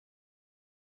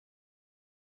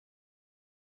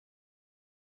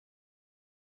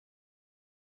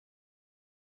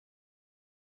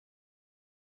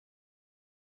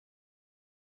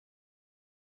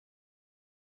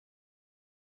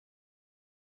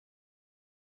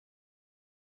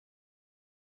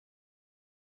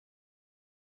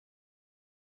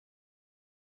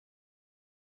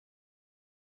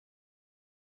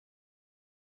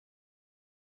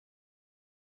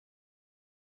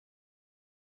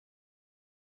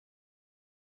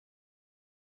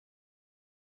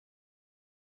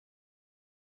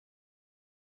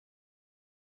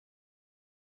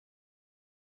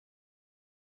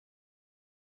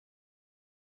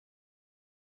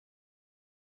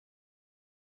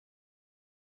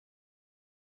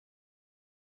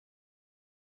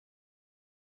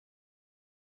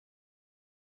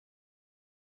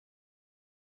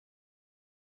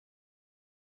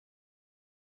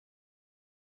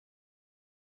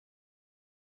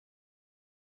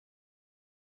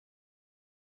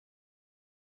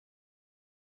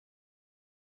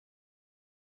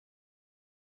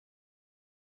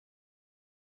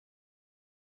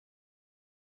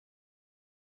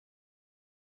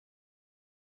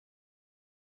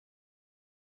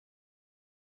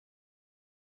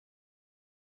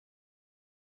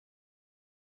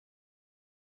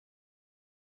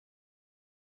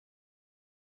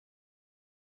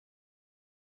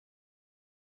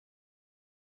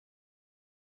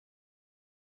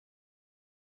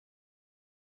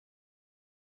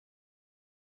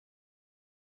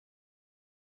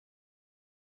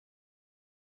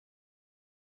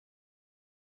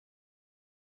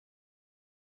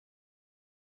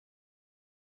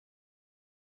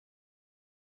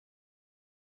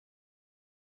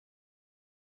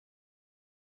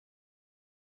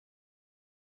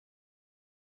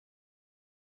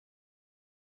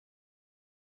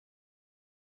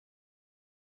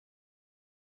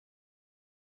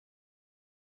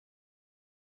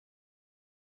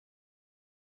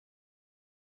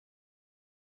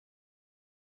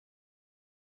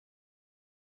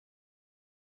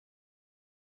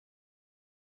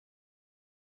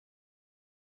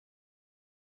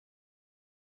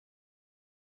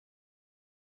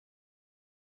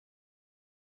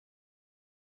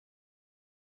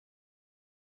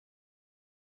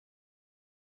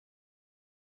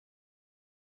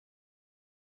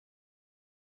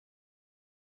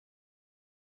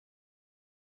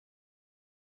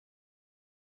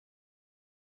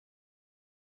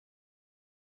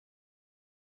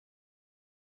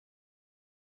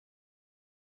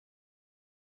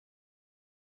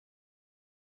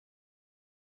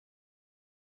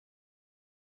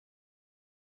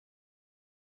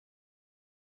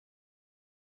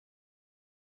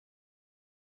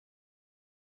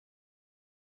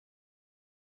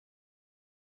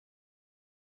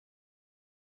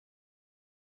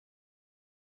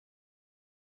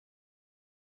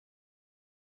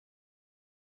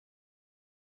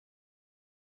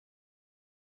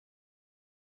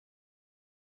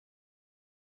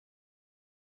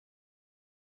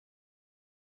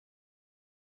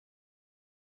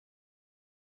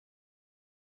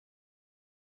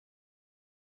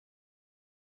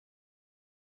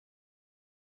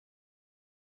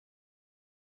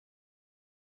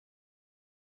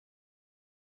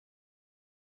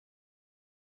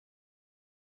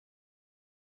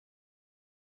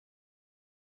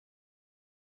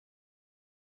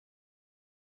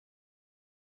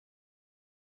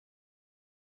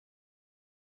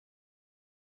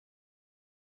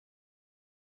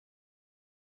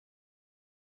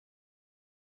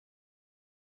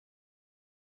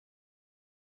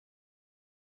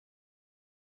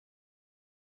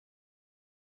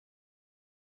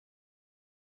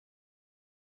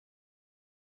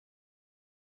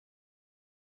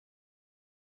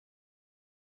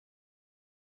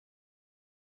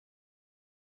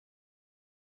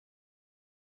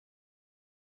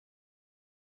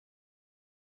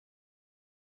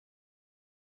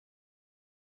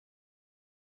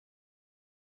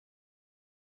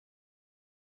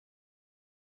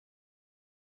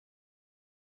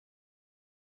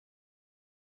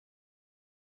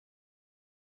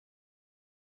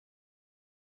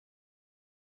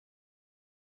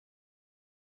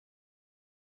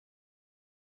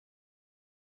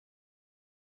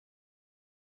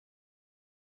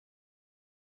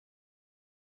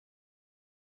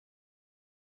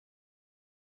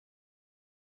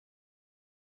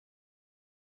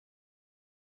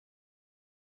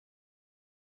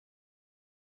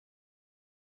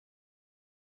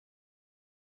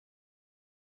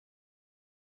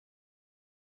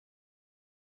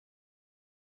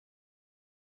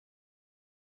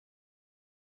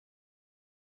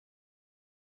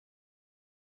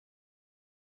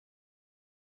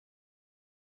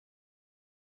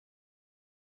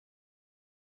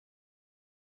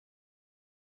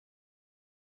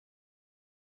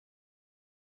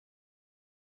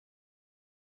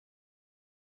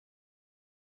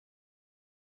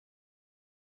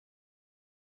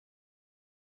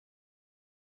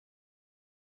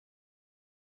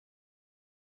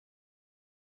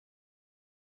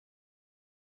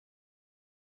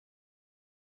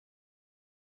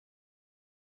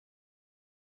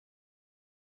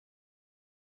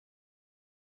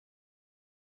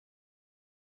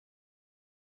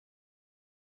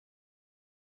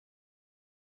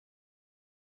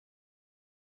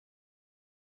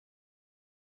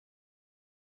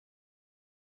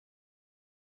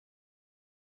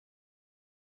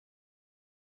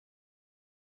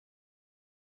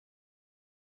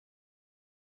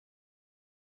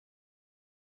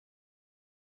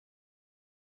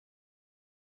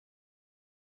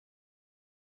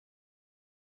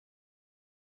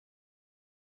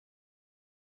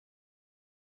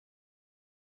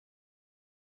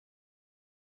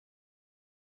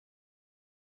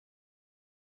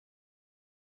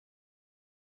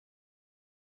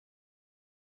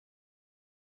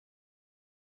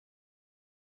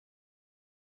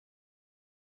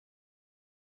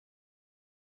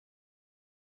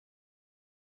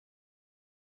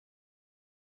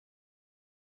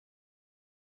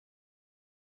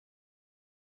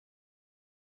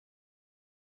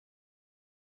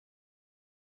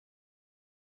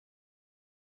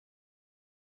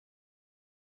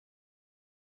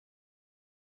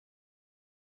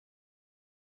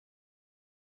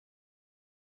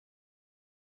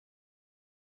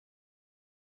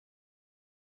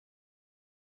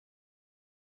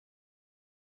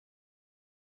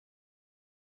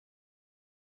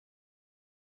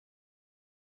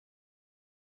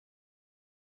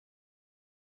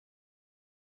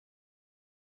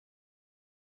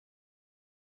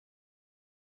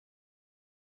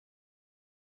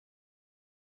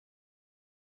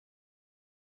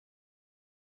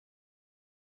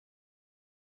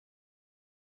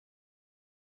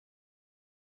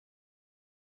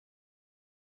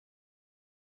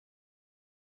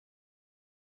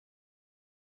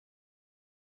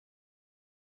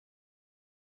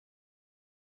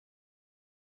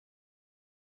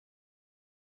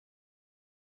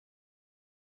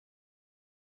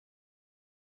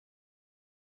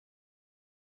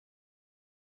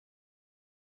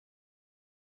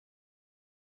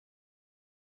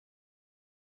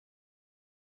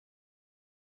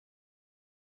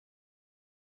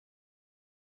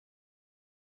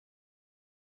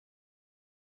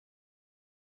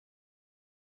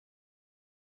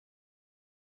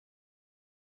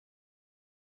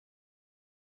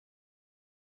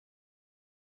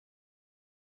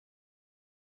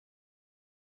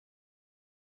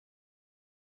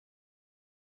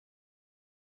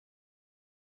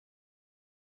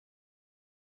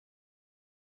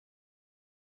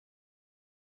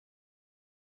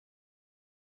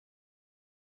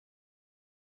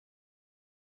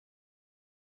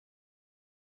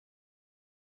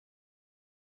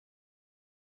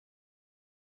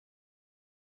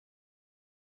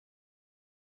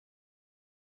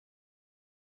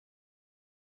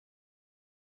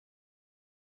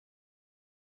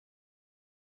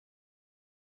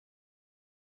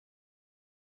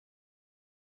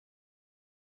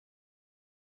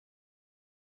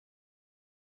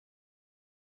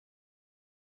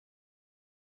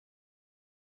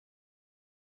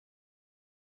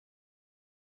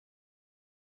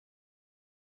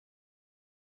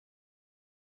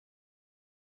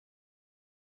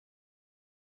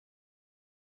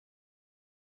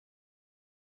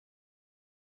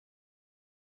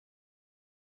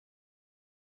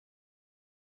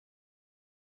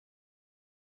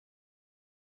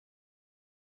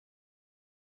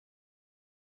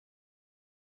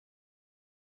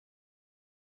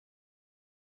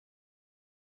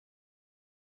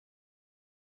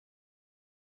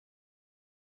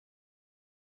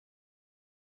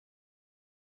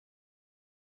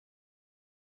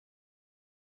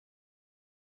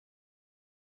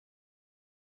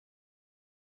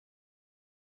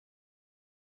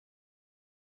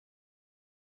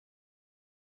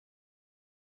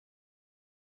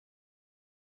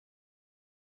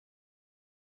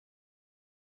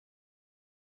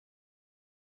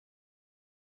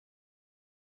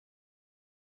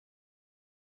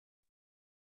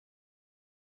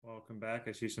 Welcome back.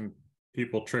 I see some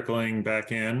people trickling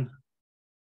back in.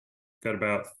 Got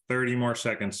about 30 more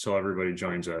seconds till everybody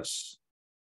joins us.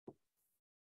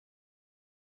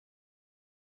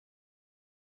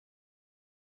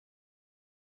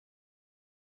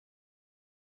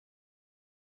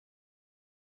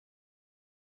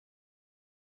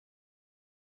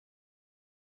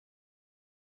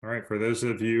 All right, for those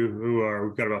of you who are,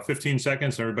 we've got about 15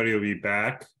 seconds, everybody will be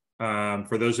back.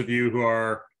 For those of you who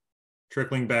are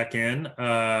trickling back in,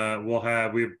 we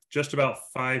have just about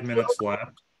 5 minutes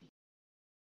left.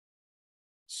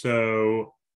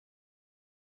 So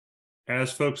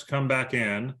as folks come back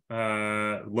in,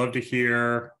 love to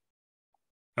hear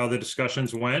how the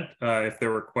discussions went, if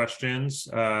there were questions,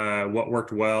 what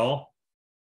worked well.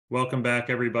 Welcome back,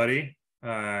 everybody.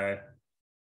 I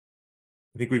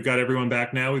think we've got everyone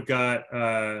back now. We've got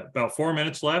about 4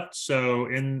 minutes left. So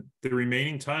in the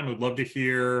remaining time, I'd love to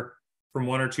hear from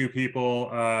one or two people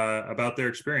about their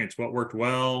experience. What worked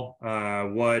well?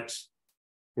 What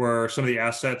were some of the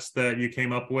assets that you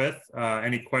came up with?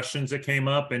 Any questions that came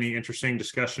up? Any interesting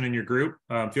discussion in your group?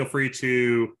 Feel free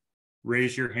to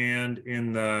raise your hand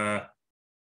in the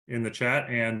chat,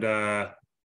 and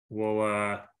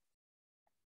we'll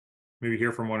maybe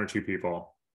hear from one or two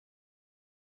people.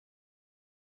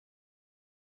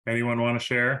 Anyone want to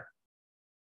share?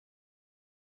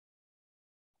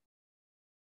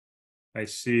 I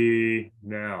see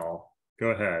Nell.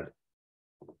 Go ahead.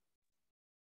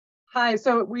 Hi.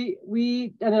 So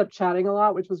we ended up chatting a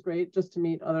lot, which was great, just to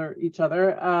meet each other.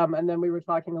 And then we were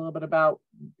talking a little bit about,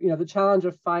 the challenge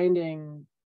of finding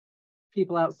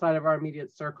people outside of our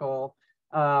immediate circle.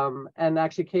 And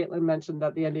actually, Caitlin mentioned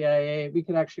that the NDIA, we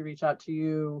could actually reach out to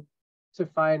you to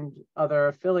find other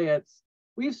affiliates.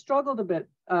 We've struggled a bit.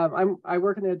 I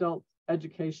work in the adult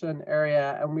education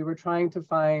area, and we were trying to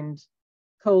find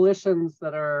coalitions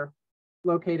that are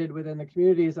located within the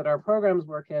communities that our programs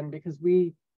work in, because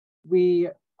we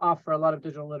offer a lot of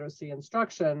digital literacy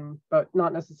instruction, but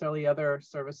not necessarily other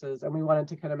services. And we wanted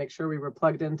to kind of make sure we were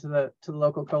plugged into the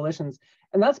local coalitions.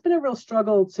 And that's been a real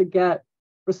struggle to get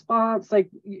response. Like,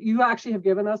 you actually have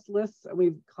given us lists, and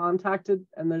we've contacted,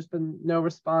 and there's been no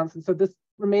response. And so this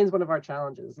remains one of our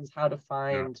challenges, is how to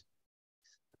find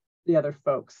the other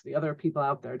folks, the other people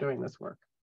out there doing this work.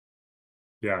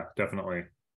 Yeah, definitely.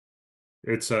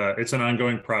 It's an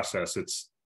ongoing process.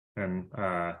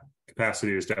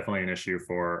 Capacity is definitely an issue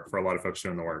for a lot of folks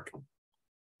doing the work.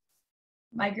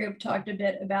 My group talked a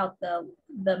bit about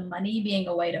the money being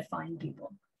a way to find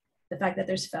people. The fact that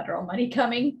there's federal money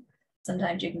coming,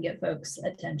 sometimes you can get folks'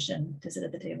 attention to sit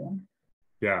at the table.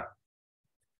 Yeah.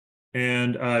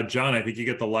 And John, I think you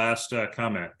get the last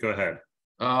comment. Go ahead.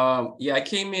 Yeah, I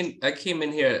came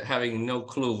in here having no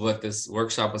clue what this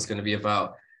workshop was going to be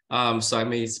about. So I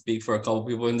may speak for a couple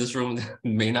people in this room that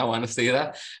may not want to say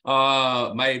that.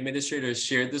 My administrators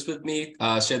shared this with me,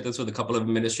 shared this with a couple of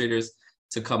administrators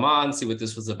to come on, see what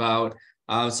this was about.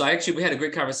 So we had a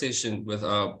great conversation with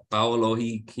Paolo.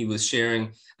 He was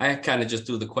sharing. I kind of just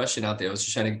threw the question out there. I was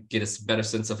just trying to get a better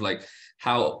sense of like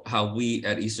how we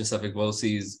at Eastern Suffolk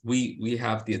BOCES, we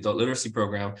have the adult literacy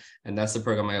program, and that's the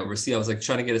program I oversee. I was like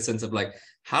trying to get a sense of like,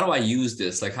 how do I use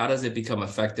this? Like, how does it become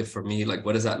effective for me? Like,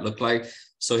 what does that look like?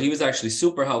 So he was actually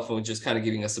super helpful in just kind of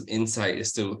giving us some insight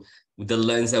as to the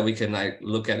lens that we can like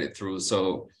look at it through.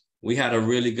 So we had a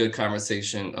really good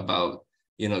conversation about,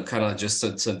 kind of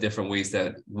just some different ways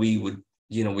that we would,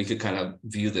 we could kind of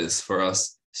view this for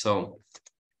us. So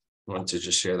I wanted to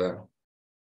just share that.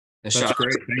 And that's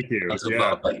great. Thank you.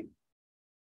 Yeah.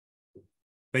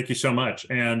 Thank you so much.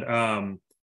 And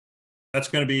that's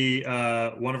going to be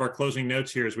one of our closing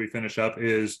notes here as we finish up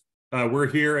is we're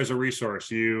here as a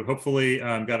resource. You hopefully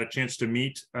got a chance to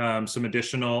meet some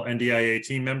additional NDIA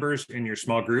team members in your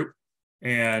small group,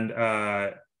 and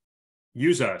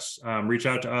use us. Reach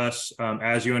out to us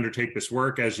as you undertake this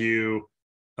work, as you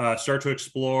start to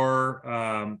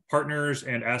explore partners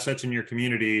and assets in your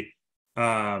community.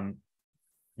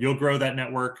 You'll grow that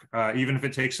network, even if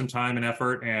it takes some time and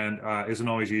effort and isn't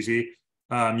always easy.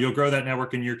 You'll grow that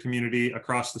network in your community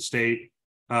across the state.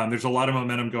 There's a lot of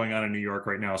momentum going on in New York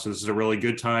right now, so this is a really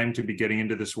good time to be getting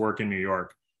into this work in New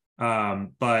York.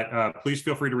 But please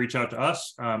feel free to reach out to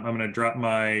us. I'm going to drop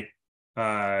my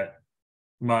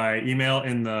email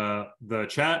in the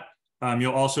chat.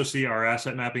 You'll also see our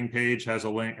asset mapping page has a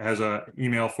link, has a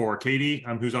email for Katie,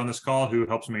 who's on this call, who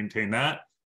helps maintain that.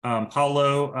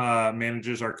 Paulo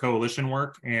manages our coalition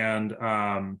work and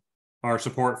our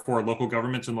support for local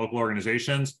governments and local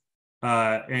organizations.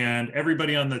 And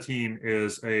everybody on the team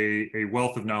is a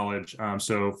wealth of knowledge.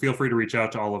 So feel free to reach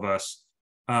out to all of us.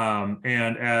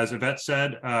 And as Yvette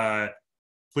said,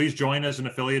 please join as an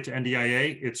affiliate to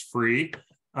NDIA. It's free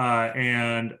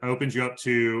and opens you up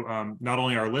to not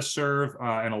only our listserv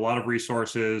and a lot of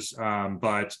resources,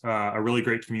 but a really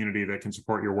great community that can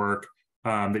support your work,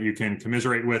 that you can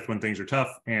commiserate with when things are tough,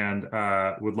 and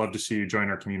would love to see you join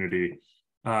our community.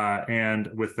 And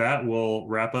with that, we'll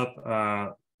wrap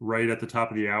up right at the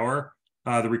top of the hour.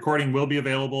 The recording will be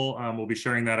available. We'll be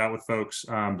sharing that out with folks,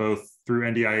 both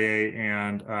through NDIA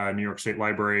and New York State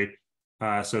Library.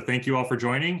 So thank you all for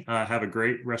joining. Have a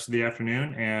great rest of the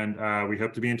afternoon, and we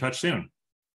hope to be in touch soon.